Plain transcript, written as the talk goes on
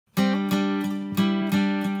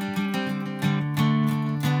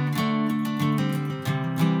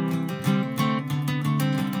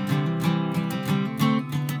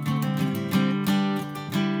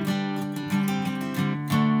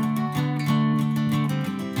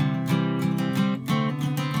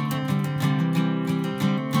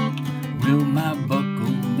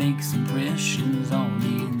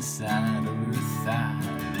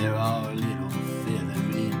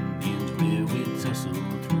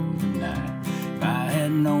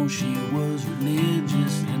had known she was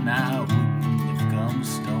religious, then I wouldn't have come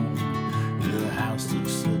stone. Her house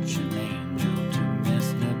looks such an angel, too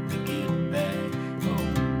messed up to get back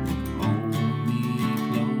home. Hold me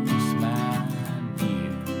close, my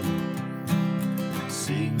dear.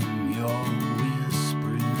 Sing your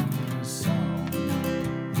whispering song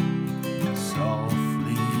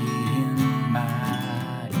softly in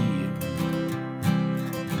my ear,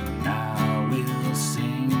 and I will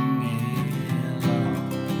sing along.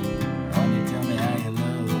 Honey, tell me how your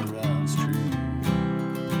love runs true,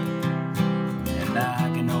 and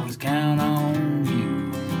I can always count on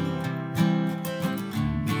you.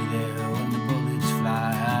 Be there when the bullets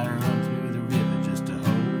fly. I'd run through the river just to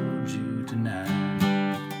hold you tonight.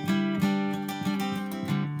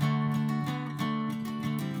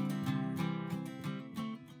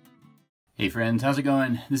 Hey friends, how's it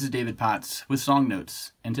going? This is David Potts with Song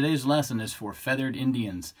Notes, and today's lesson is for Feathered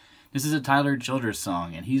Indians. This is a Tyler Childers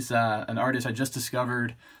song, and he's an artist I just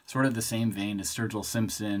discovered, sort of the same vein as Sturgill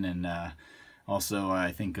Simpson, and also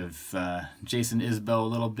I think of Jason Isbell a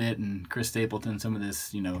little bit, and Chris Stapleton, some of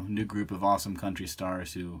this, you know, new group of awesome country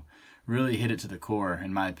stars who really hit it to the core,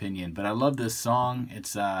 in my opinion. But I love this song.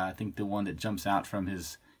 It's I think the one that jumps out from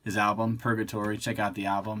his album, Purgatory. Check out the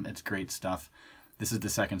album. It's great stuff. This is the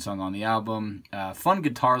second song on the album. Fun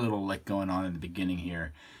guitar little lick going on in the beginning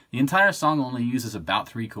here. The entire song only uses about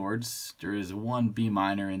 3 chords. There is one B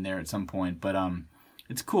minor in there at some point, but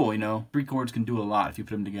it's cool, you know. 3 chords can do a lot if you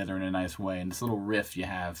put them together in a nice way. And this little riff you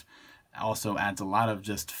have also adds a lot of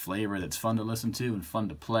just flavor that's fun to listen to and fun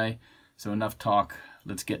to play. So enough talk.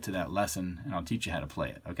 Let's get to that lesson, and I'll teach you how to play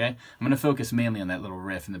it, okay? I'm going to focus mainly on that little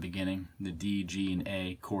riff in the beginning, the D, G, and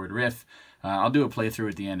A chord riff. I'll do a playthrough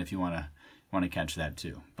at the end if you want to catch that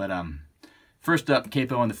too. But first up,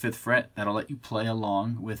 Capo on the 5th fret. That'll let you play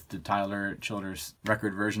along with the Tyler Childers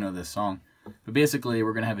record version of this song. But basically,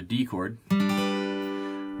 we're going to have a D chord,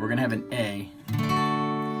 we're going to have an A,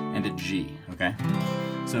 and a G, okay?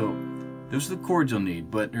 So those are the chords you'll need,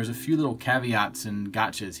 but there's a few little caveats and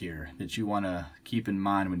gotchas here that you want to keep in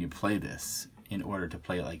mind when you play this in order to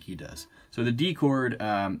play it like he does. So the D chord,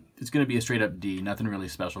 it's going to be a straight up D, nothing really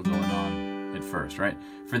special going on at first, right?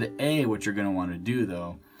 For the A, what you're going to want to do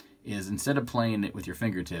though is, instead of playing it with your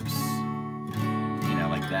fingertips, you know,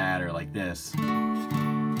 like that or like this,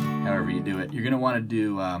 however you do it, you're going to want to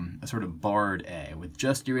do a sort of barred A with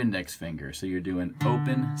just your index finger. So you're doing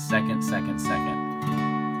open, second, second, second.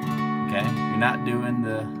 Okay? You're not doing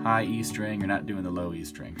the high E string, you're not doing the low E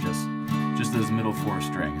string, just those middle 4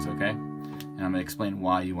 strings, okay? And I'm going to explain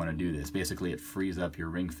why you want to do this. Basically, it frees up your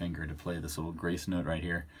ring finger to play this little grace note right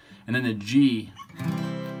here. And then the G,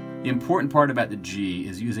 the important part about the G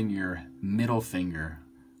is using your middle finger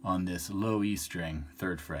on this low E string,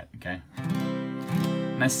 3rd fret, okay?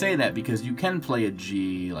 And I say that because you can play a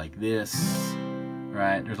G like this,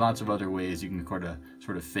 right? There's lots of other ways you can sort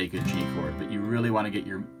of fake a G chord, but you really want to get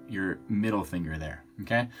your middle finger there,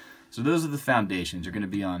 okay? So those are the foundations. You're going to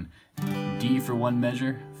be on D for 1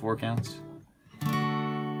 measure, 4 counts,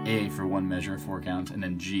 A for 1 measure, 4 counts, and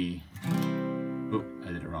then G. Oh,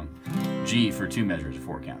 I did it wrong. G for 2 measures,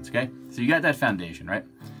 4 counts, okay? So you got that foundation, right?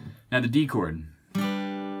 Now the D chord.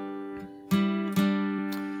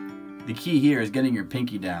 The key here is getting your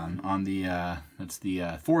pinky down on the, that's the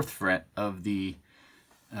 4th fret of the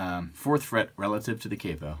 4th fret relative to the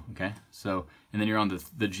capo, okay? So, and then you're on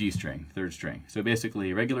the G string, 3rd string. So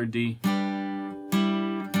basically, regular D.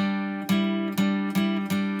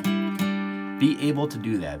 Be able to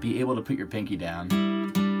do that. Be able to put your pinky down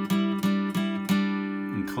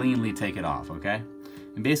and cleanly take it off, okay?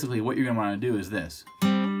 And basically what you're going to want to do is this.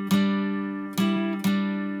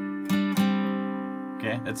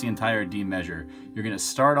 Okay, that's the entire D measure. You're going to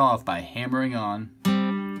start off by hammering on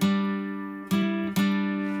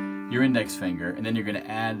your index finger, and then you're going to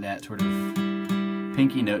add that sort of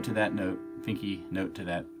pinky note to that note, pinky note to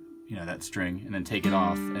that, you know, that string, and then take it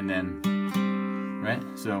off, and then, right?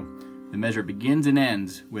 So the measure begins and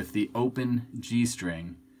ends with the open G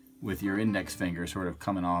string with your index finger sort of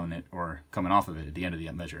coming on it or coming off of it at the end of the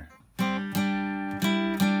measure.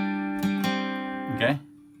 Okay?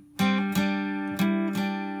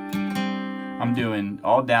 I'm doing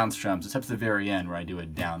all down strums except the very end where I do a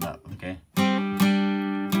down up, okay?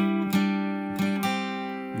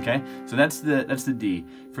 Okay? So that's the D.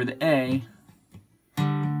 For the A,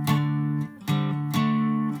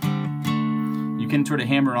 you can sort of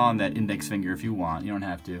hammer on that index finger if you want. You don't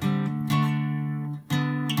have to.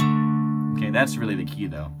 Okay, that's really the key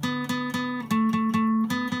though.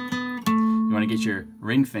 You want to get your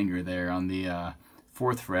ring finger there on the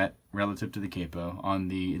 4th fret relative to the capo on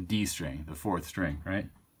the D string, the 4th string, right?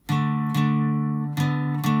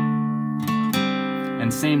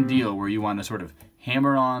 And same deal where you want to sort of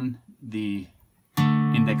hammer on the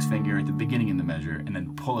index finger at the beginning of the measure and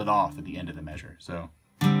then pull it off at the end of the measure. So,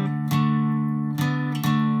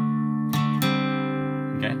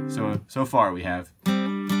 okay, so far we have.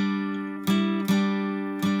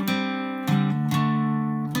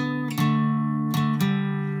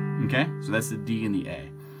 Okay, so that's the D and the A.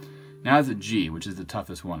 Now it's a G, which is the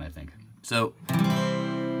toughest one, I think. So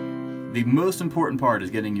the most important part is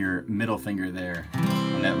getting your middle finger there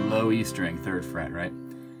on that low E string, 3rd fret, right?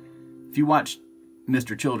 If you watch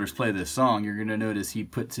Mr. Childers play this song, you're gonna notice he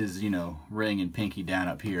puts his, ring and pinky down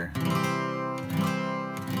up here.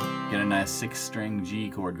 Get a nice 6-string G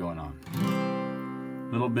chord going on.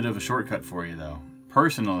 A little bit of a shortcut for you though.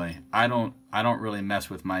 Personally, I don't really mess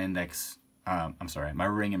with my index. My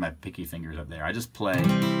ring and my pinky fingers up there. I just play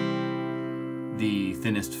the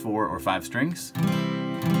thinnest 4 or 5 strings.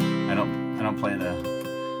 I don't play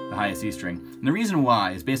the highest E string. And the reason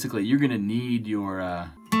why is basically you're gonna need your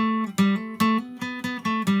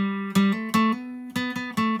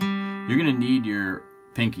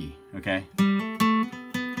pinky, okay?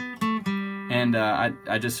 And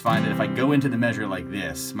I just find that if I go into the measure like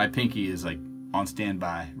this, my pinky is like on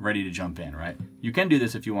standby, ready to jump in, right? You can do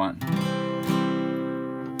this if you want.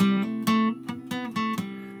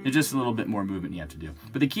 It's just a little bit more movement you have to do.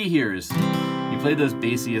 But the key here is you play those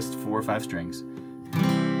bassiest 4 or 5 strings.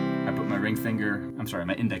 I put my ring finger,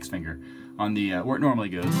 my index finger on the, where it normally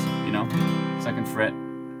goes, 2nd fret,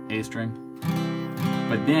 A string.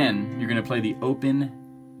 But then you're gonna play the open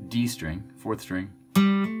D string, 4th string,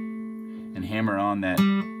 and hammer on that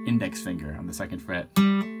index finger on the 2nd fret.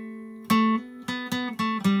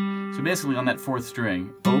 So basically on that 4th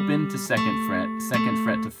string, open to 2nd fret, 2nd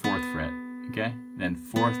fret to 4th fret, okay? Then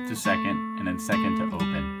 4th to 2nd, and then 2nd to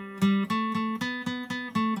open.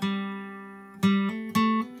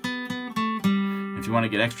 If you want to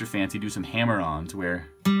get extra fancy, do some hammer-ons where,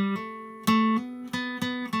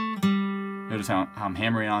 notice how I'm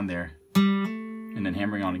hammering on there, and then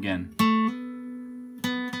hammering on again.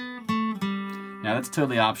 Now that's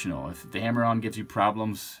totally optional. If the hammer-on gives you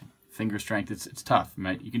problems, finger strength, it's tough,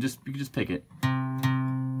 right? You can just pick it.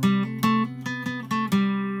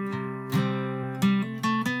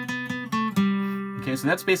 Okay, so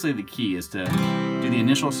that's basically the key, is to do the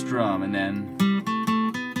initial strum and then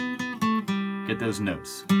get those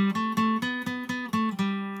notes. And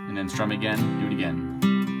then strum again, do it again.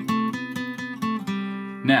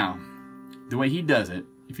 Now, the way he does it,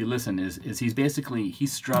 if you listen, is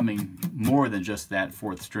he's strumming more than just that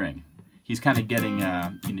 4th string. He's kind of getting,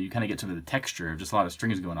 you kind of get to the texture of just a lot of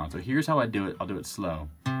strings going on. So here's how I do it. I'll do it slow.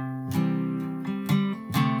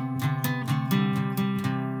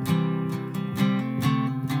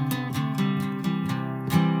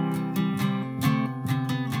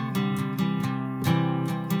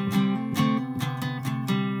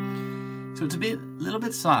 So it's a little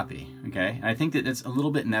bit sloppy, okay? And I think that it's a little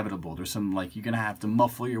bit inevitable. There's some, you're gonna have to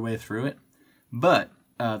muffle your way through it. But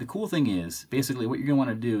the cool thing is, basically what you're gonna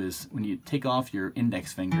wanna do is, when you take off your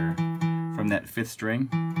index finger from that 5th string,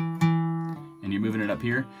 and you're moving it up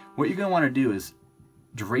here, what you're gonna wanna do is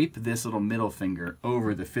drape this little middle finger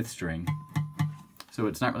over the 5th string, so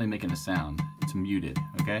it's not really making a sound. It's muted,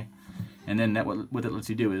 okay? And then what it lets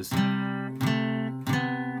you do is,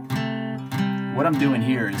 what I'm doing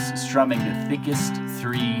here is strumming the thickest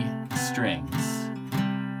 3 strings,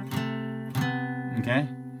 okay?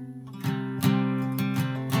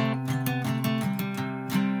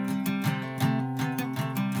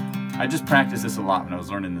 I just practiced this a lot when I was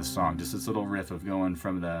learning this song, just this little riff of going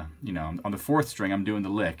from the, on the 4th string I'm doing the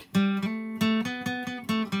lick. But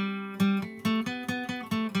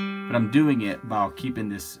I'm doing it while keeping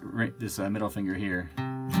this middle finger here.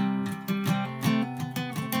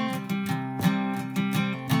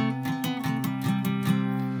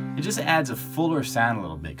 It just adds a fuller sound a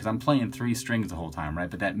little bit, because I'm playing 3 strings the whole time, right?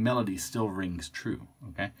 But that melody still rings true,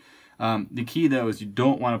 okay? The key, though, is you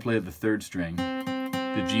don't want to play the 3rd string,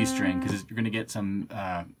 the G string, because you're going to get some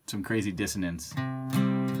crazy dissonance.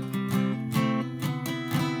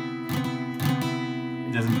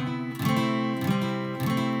 It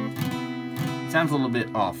sounds a little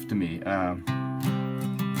bit off to me.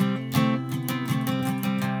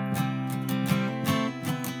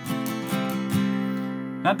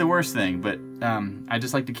 Not the worst thing, but I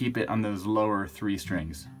just like to keep it on those lower 3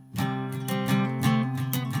 strings.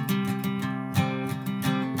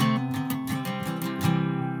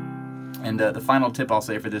 And the final tip I'll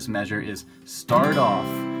say for this measure is start off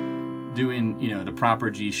doing, the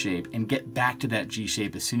proper G shape and get back to that G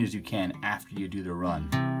shape as soon as you can after you do the run.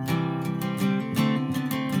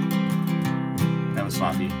 That was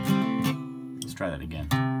sloppy. Let's try try that again.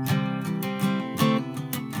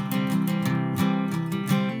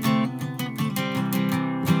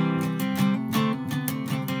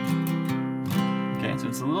 Okay, so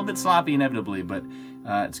it's a little bit sloppy inevitably, but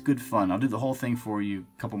it's good fun. I'll do the whole thing for you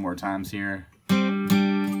a couple more times here.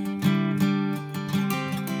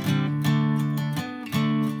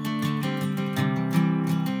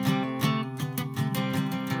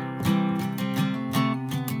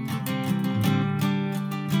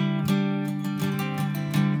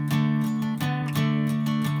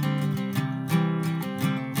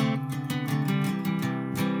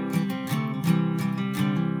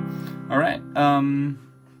 All right,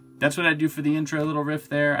 that's what I do for the intro little riff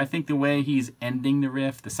there. I think the way he's ending the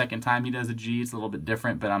riff, the second time he does a G, it's a little bit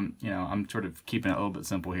different, but I'm sort of keeping it a little bit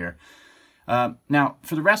simple here. Now,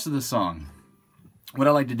 for the rest of the song, what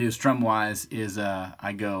I like to do strum-wise is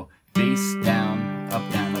I go bass down,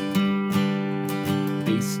 up, down, up,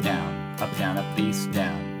 bass down, up, down, up, bass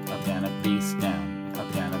down, up, down, up, bass down,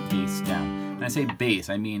 up, down, up, bass down. When I say bass,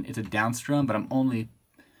 I mean it's a down strum, but I'm only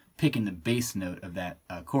picking the bass note of that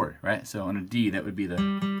chord, right? So on a D, that would be the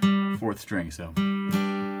 4th string. So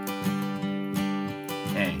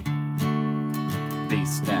A,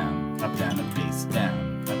 bass down, up, down, up, bass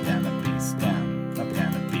down, up, down, up, bass down, up,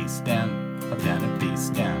 down, up, bass down, up, down, up,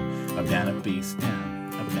 bass down, up, down, up, bass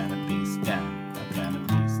down, up, down, up, bass down, up, down, up,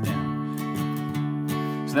 bass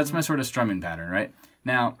down. So that's my sort of strumming pattern, right?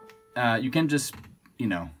 Now, you can just,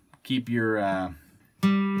 keep your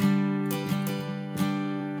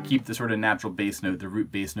keep the sort of natural bass note, the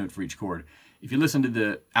root bass note for each chord. If you listen to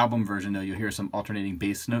the album version, though, you'll hear some alternating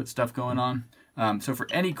bass note stuff going on. So for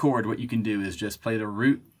any chord, what you can do is just play the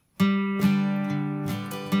root and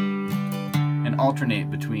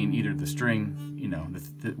alternate between either the string,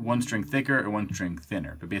 the one string thicker or one string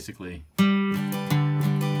thinner. But basically,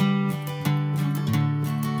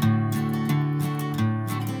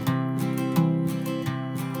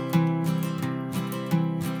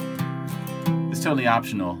 totally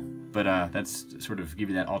optional, but that's sort of give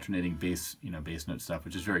you that alternating bass, bass note stuff,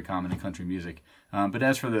 which is very common in country music. But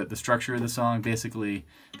as for the structure of the song, basically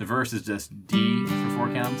the verse is just D for 4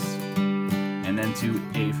 counts, and then to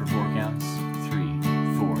A for 4 counts, 3,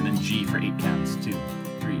 4, and then G for 8 counts, 2,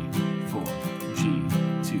 3, 4, G,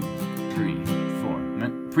 2, 3, 4. And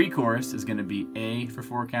then pre-chorus is going to be A for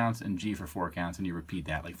 4 counts and G for 4 counts, and you repeat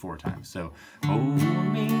that like 4 times. So, hold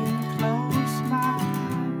me close, my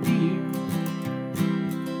dear.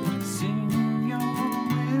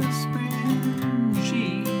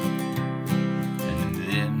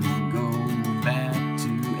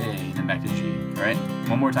 Back to G, all right?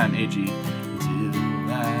 One more time, A, G.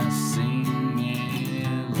 Till I sing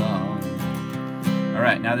along. All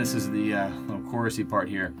right, now this is the little chorusy part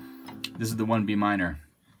here. This is the 1 B minor.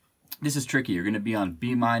 This is tricky. You're gonna be on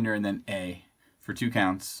B minor and then A for 2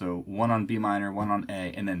 counts. So 1 on B minor, 1 on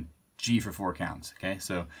A, and then G for 4 counts, okay?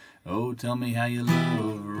 So, oh, tell me how your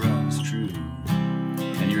love runs true.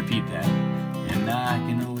 And you repeat that. And I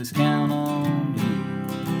can always count on you.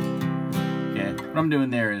 What I'm doing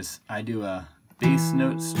there is I do a bass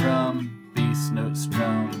note strum,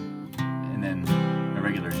 and then a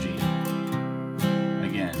regular G.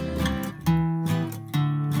 Again.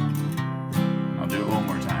 I'll do it one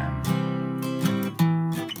more time.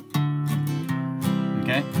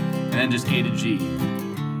 Okay? And then just A to G.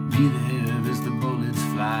 Be there as the bullets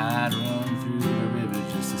fly, run through the river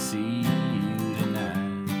just to see you tonight.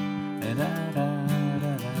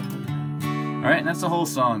 Alright, and that's the whole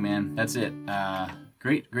song, man. That's it.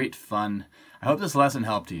 Great fun. I hope this lesson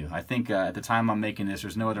helped you. I think at the time I'm making this,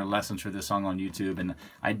 there's no other lessons for this song on YouTube, and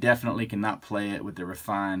I definitely cannot play it with the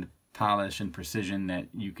refined polish and precision that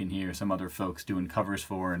you can hear some other folks doing covers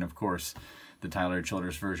for, and of course, the Tyler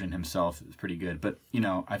Childers version himself is pretty good. But,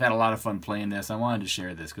 I've had a lot of fun playing this. I wanted to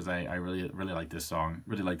share this because I really like this song,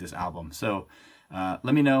 really like this album. So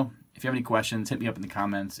let me know if you have any questions. Hit me up in the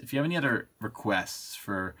comments. If you have any other requests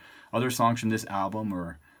for other songs from this album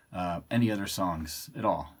or any other songs at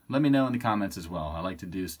all, let me know in the comments as well. I like to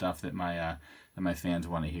do stuff that my fans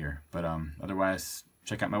want to hear. But otherwise,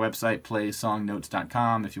 check out my website,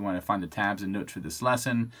 playsongnotes.com, if you want to find the tabs and notes for this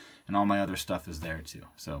lesson, and all my other stuff is there too.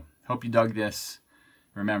 So hope you dug this.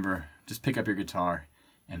 Remember, just pick up your guitar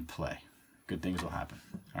and play. Good things will happen.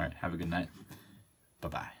 All right, have a good night.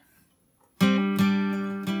 Bye-bye.